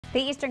The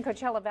Eastern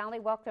Coachella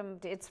Valley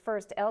welcomed its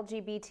first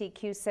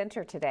LGBTQ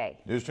Center today.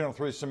 News Channel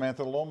 3's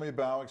Samantha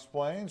Lomibao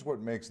explains what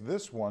makes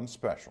this one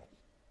special.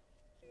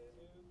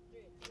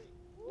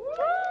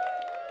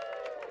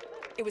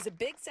 It was a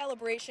big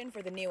celebration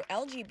for the new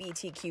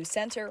LGBTQ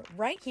Center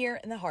right here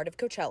in the heart of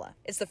Coachella.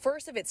 It's the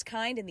first of its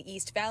kind in the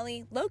East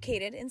Valley,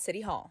 located in City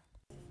Hall.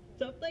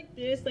 Stuff like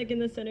this, like in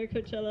the center of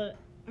Coachella,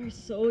 are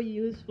so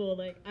useful.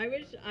 Like, I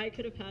wish I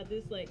could have had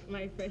this like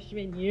my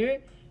freshman year,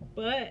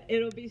 but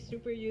it'll be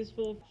super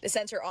useful. The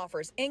center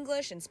offers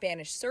English and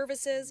Spanish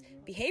services,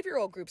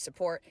 behavioral group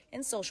support,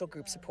 and social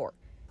group support.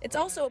 It's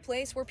also a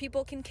place where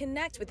people can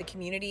connect with the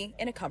community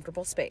in a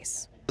comfortable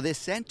space. This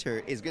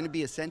center is going to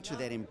be a center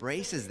that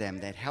embraces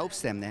them, that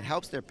helps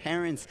their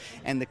parents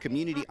and the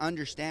community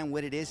understand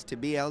what it is to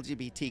be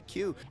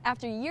LGBTQ.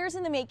 After years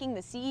in the making,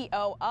 the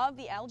CEO of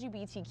the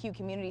LGBTQ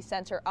Community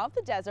Center of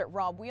the Desert,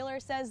 Rob Wheeler,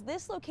 says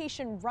this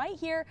location right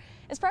here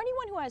is for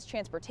anyone who has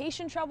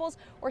transportation troubles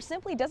or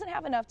simply doesn't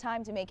have enough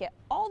time to make it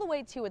all the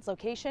way to its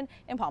location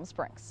in Palm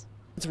Springs.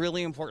 It's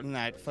really important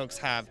that folks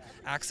have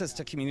access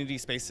to community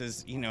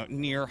spaces,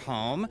 near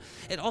home.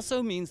 It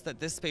also means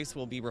that this space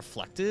will be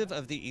reflective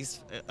of the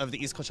East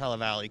Coachella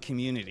Valley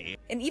community.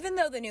 And even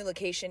though the new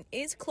location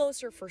is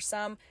closer for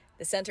some,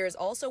 the center is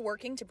also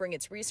working to bring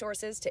its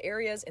resources to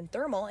areas in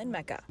Thermal and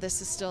Mecca.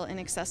 This is still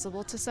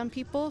inaccessible to some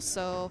people,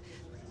 so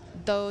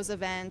those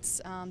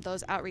events,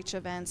 those outreach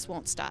events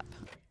won't stop.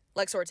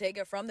 Lex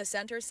Ortega from the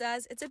center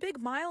says it's a big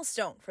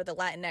milestone for the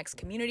Latinx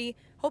community,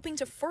 hoping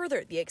to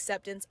further the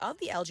acceptance of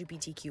the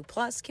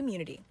LGBTQ+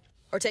 community.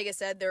 Ortega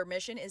said their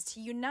mission is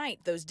to unite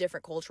those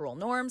different cultural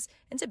norms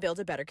and to build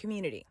a better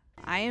community.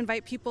 I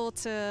invite people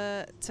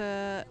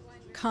to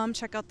come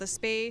check out the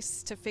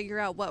space, to figure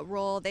out what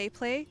role they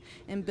play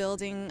in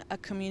building a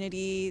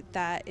community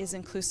that is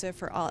inclusive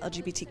for all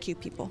LGBTQ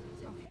people.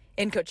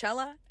 In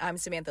Coachella, I'm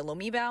Samantha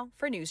Lomibao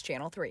for News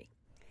Channel 3.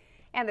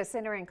 And the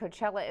center in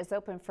Coachella is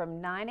open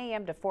from 9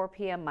 a.m. to 4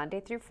 p.m. Monday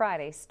through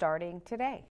Friday starting today.